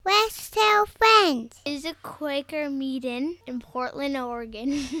Quaker meeting in Portland,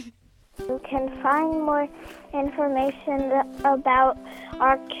 Oregon. You can find more information about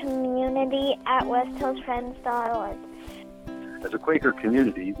our community at westhillsfriends.org. As a Quaker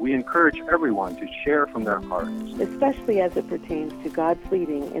community, we encourage everyone to share from their hearts, especially as it pertains to God's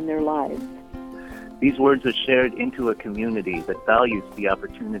leading in their lives. These words are shared into a community that values the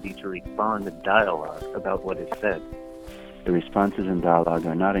opportunity to respond and dialogue about what is said. The responses and dialogue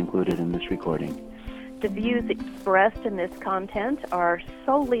are not included in this recording. The views expressed in this content are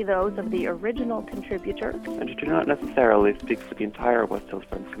solely those of the original contributor and do not necessarily speak for the entire West Hills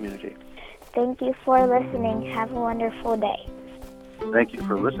Friends community. Thank you for listening. Have a wonderful day. Thank you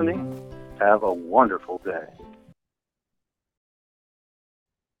for listening. Have a wonderful day.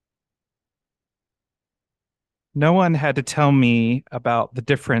 No one had to tell me about the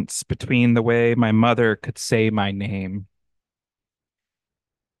difference between the way my mother could say my name.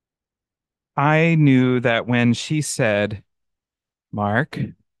 I knew that when she said, "Mark,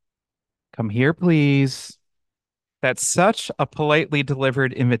 come here, please," that such a politely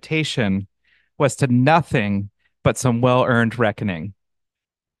delivered invitation was to nothing but some well-earned reckoning.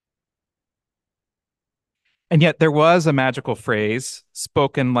 And yet there was a magical phrase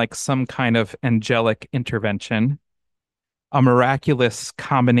spoken like some kind of angelic intervention, a miraculous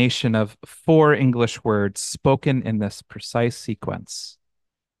combination of 4 English words spoken in this precise sequence.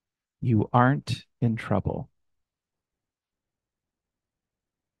 You aren't in trouble.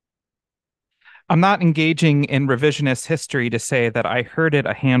 I'm not engaging in revisionist history to say that I heard it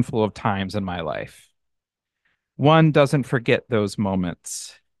a handful of times in my life. One doesn't forget those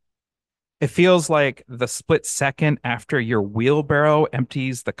moments. It feels like the split second after your wheelbarrow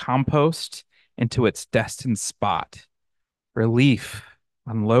empties the compost into its destined spot. Relief,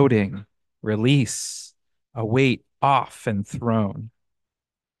 unloading, release, a weight off and thrown.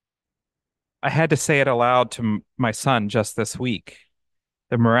 I had to say it aloud to my son just this week.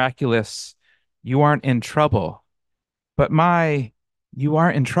 The miraculous, "You aren't in trouble." But my "you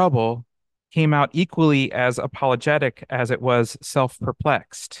aren't in trouble" came out equally as apologetic as it was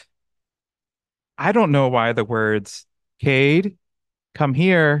self-perplexed. I don't know why the words, "Cade, come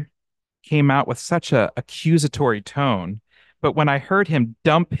here," came out with such a accusatory tone, but when I heard him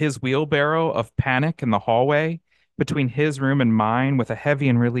dump his wheelbarrow of panic in the hallway between his room and mine with a heavy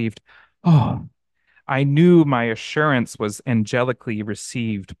and relieved, "Oh," I knew my assurance was angelically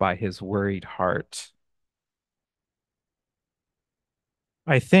received by his worried heart.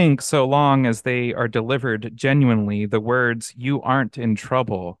 I think so long as they are delivered genuinely, the words, "You aren't in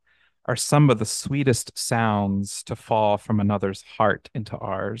trouble," are some of the sweetest sounds to fall from another's heart into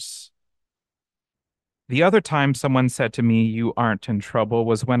ours. The other time someone said to me, "You aren't in trouble,"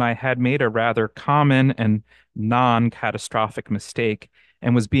 was when I had made a rather common and non-catastrophic mistake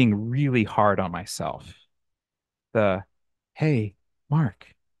and was being really hard on myself. The, "Hey,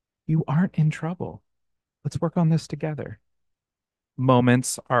 Mark, you aren't in trouble. Let's work on this together"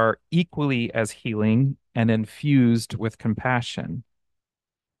 moments are equally as healing and infused with compassion.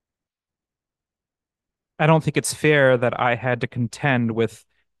 I don't think it's fair that I had to contend with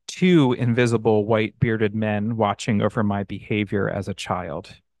 2 invisible white bearded men watching over my behavior as a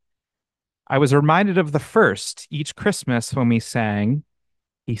child. I was reminded of the first each Christmas when we sang,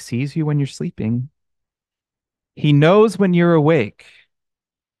 "He sees you when you're sleeping. He knows when you're awake.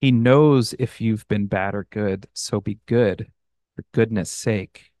 He knows if you've been bad or good, so be good for goodness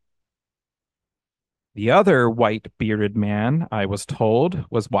sake." The other white bearded man, I was told,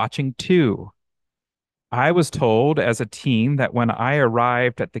 was watching too. I was told as a teen that when I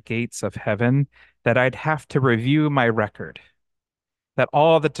arrived at the gates of heaven, that I'd have to review my record. That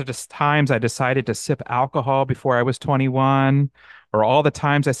all the times I decided to sip alcohol before I was 21, or all the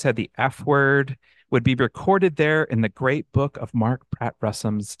times I said the F word, would be recorded there in the great book of Mark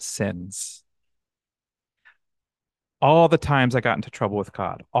Pratt-Russum's sins. All the times I got into trouble with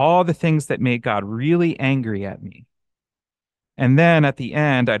God, all the things that made God really angry at me. And then at the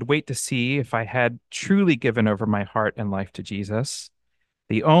end, I'd wait to see if I had truly given over my heart and life to Jesus,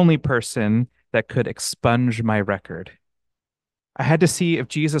 the only person that could expunge my record. I had to see if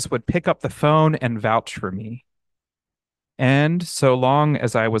Jesus would pick up the phone and vouch for me. And so long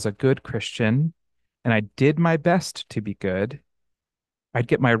as I was a good Christian and I did my best to be good, I'd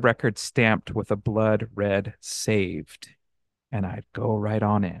get my record stamped with a blood red saved, and I'd go right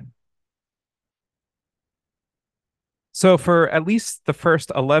on in. So for at least the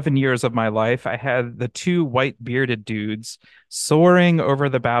first 11 years of my life, I had the 2 white bearded dudes soaring over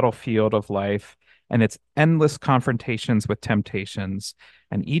the battlefield of life and its endless confrontations with temptations.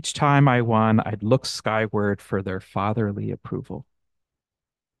 And each time I won, I'd look skyward for their fatherly approval.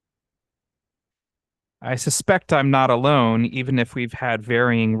 I suspect I'm not alone, even if we've had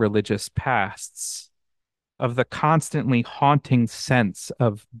varying religious pasts, of the constantly haunting sense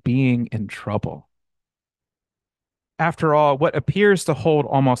of being in trouble. After all, what appears to hold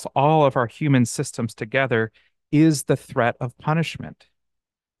almost all of our human systems together is the threat of punishment.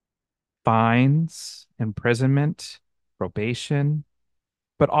 Fines, imprisonment, probation,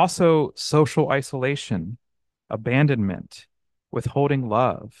 but also social isolation, abandonment, withholding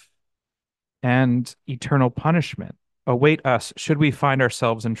love, and eternal punishment await us should we find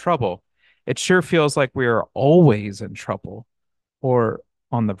ourselves in trouble. It sure feels like we are always in trouble or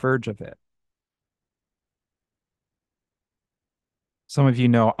on the verge of it. Some of you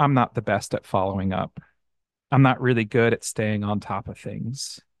know I'm not the best at following up. I'm not really good at staying on top of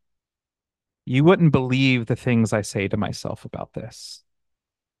things. You wouldn't believe the things I say to myself about this.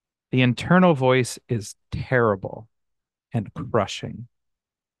 The internal voice is terrible and crushing,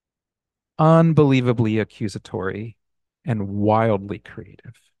 unbelievably accusatory, and wildly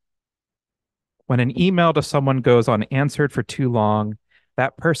creative. When an email to someone goes unanswered for too long,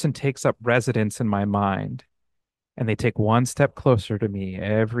 that person takes up residence in my mind, and they take one step closer to me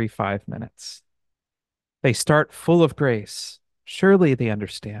every 5 minutes. They start full of grace. Surely they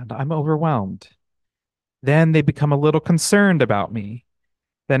understand. I'm overwhelmed. Then they become a little concerned about me.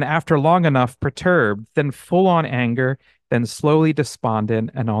 Then, after long enough, perturbed, then full on anger, then slowly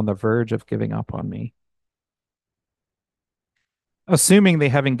despondent and on the verge of giving up on me. Assuming they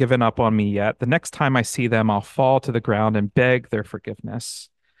haven't given up on me yet, the next time I see them, I'll fall to the ground and beg their forgiveness,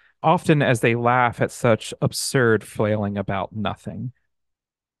 often as they laugh at such absurd flailing about nothing.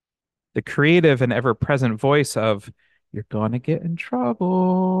 The creative and ever present voice of, "You're going to get in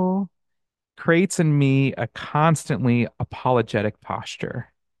trouble," creates in me a constantly apologetic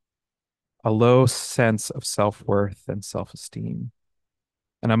posture, a low sense of self worth and self esteem,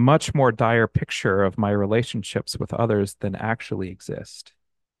 and a much more dire picture of my relationships with others than actually exist.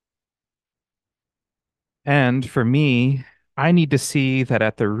 And for me, I need to see that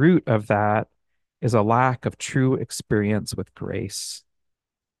at the root of that is a lack of true experience with grace.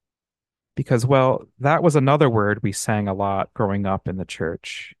 Because, well, that was another word we sang a lot growing up in the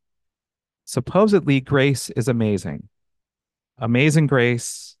church. Supposedly, grace is amazing. Amazing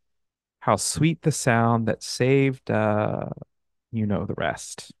grace, how sweet the sound that saved, you know the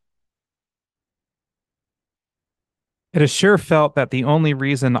rest. It has sure felt that the only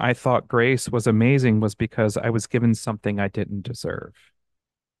reason I thought grace was amazing was because I was given something I didn't deserve.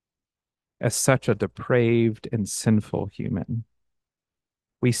 As such a depraved and sinful human,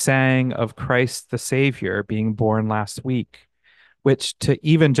 we sang of Christ the Savior being born last week, which to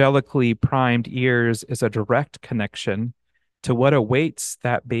evangelically primed ears is a direct connection to what awaits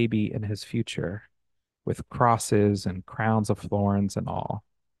that baby in his future, with crosses and crowns of thorns and all.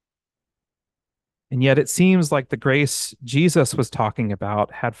 And yet it seems like the grace Jesus was talking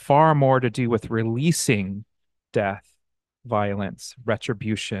about had far more to do with releasing death, violence,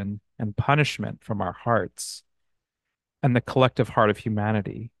 retribution, and punishment from our hearts and the collective heart of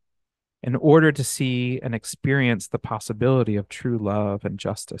humanity in order to see and experience the possibility of true love and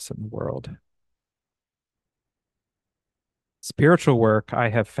justice in the world. Spiritual work, I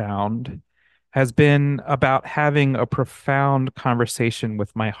have found, has been about having a profound conversation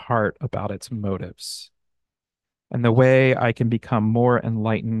with my heart about its motives and the way I can become more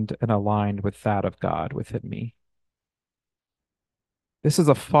enlightened and aligned with that of God within me. This is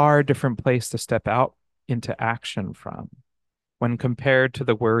a far different place to step out into action from when compared to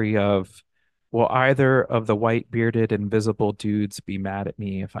the worry of, will either of the white bearded invisible dudes be mad at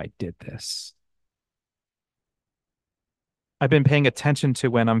me if I did this? I've been paying attention to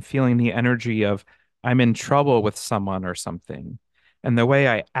when I'm feeling the energy of I'm in trouble with someone or something, and the way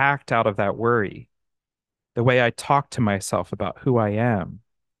I act out of that worry, the way I talk to myself about who I am,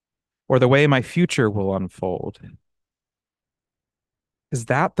 or the way my future will unfold. Is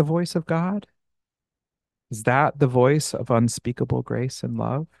that the voice of God? Is that the voice of unspeakable grace and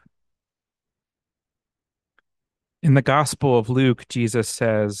love? In the Gospel of Luke, Jesus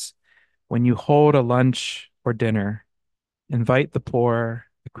says, when you hold a lunch or dinner, invite the poor,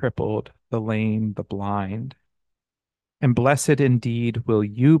 the crippled, the lame, the blind, and blessed indeed will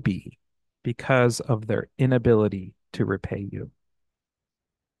you be because of their inability to repay you.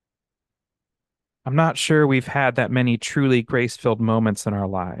 I'm not sure we've had that many truly grace-filled moments in our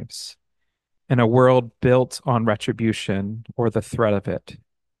lives in a world built on retribution or the threat of it.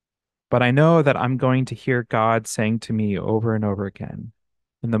 But I know that I'm going to hear God saying to me over and over again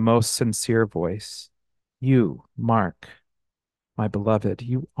in the most sincere voice, you, Mark, my beloved,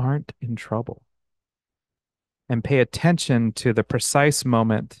 you aren't in trouble. And pay attention to the precise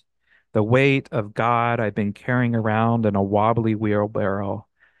moment The weight of God I've been carrying around in a wobbly wheelbarrow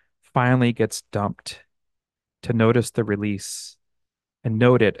finally gets dumped to notice the release and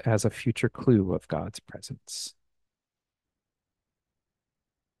note it as a future clue of God's presence.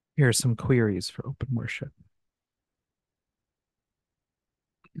 Here are some queries for open worship.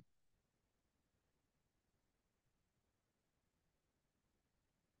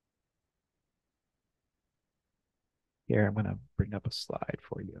 Here, I'm going to bring up a slide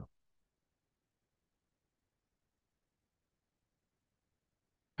for you.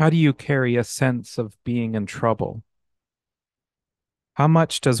 How do you carry a sense of being in trouble? How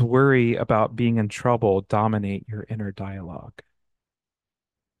much does worry about being in trouble dominate your inner dialogue?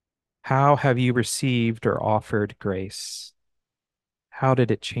 How have you received or offered grace? How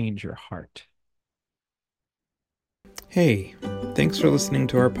did it change your heart? Hey, thanks for listening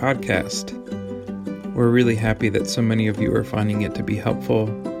to our podcast. We're really happy that so many of you are finding it to be helpful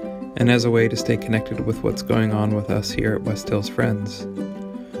and as a way to stay connected with what's going on with us here at West Hills Friends.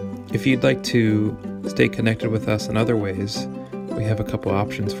 If you'd like to stay connected with us in other ways, we have a couple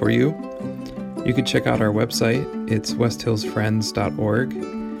options for you. You can check out our website. It's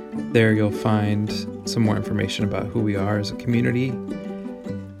westhillsfriends.org. There you'll find some more information about who we are as a community.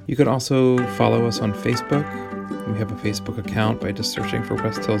 You could also follow us on Facebook. We have a Facebook account by just searching for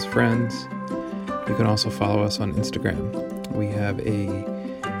West Hills Friends. You can also follow us on Instagram. We have a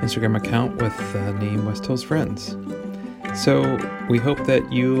Instagram account with the name West Hills Friends. So we hope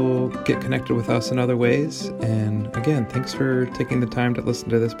that you'll get connected with us in other ways. And again, thanks for taking the time to listen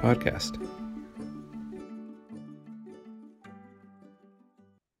to this podcast.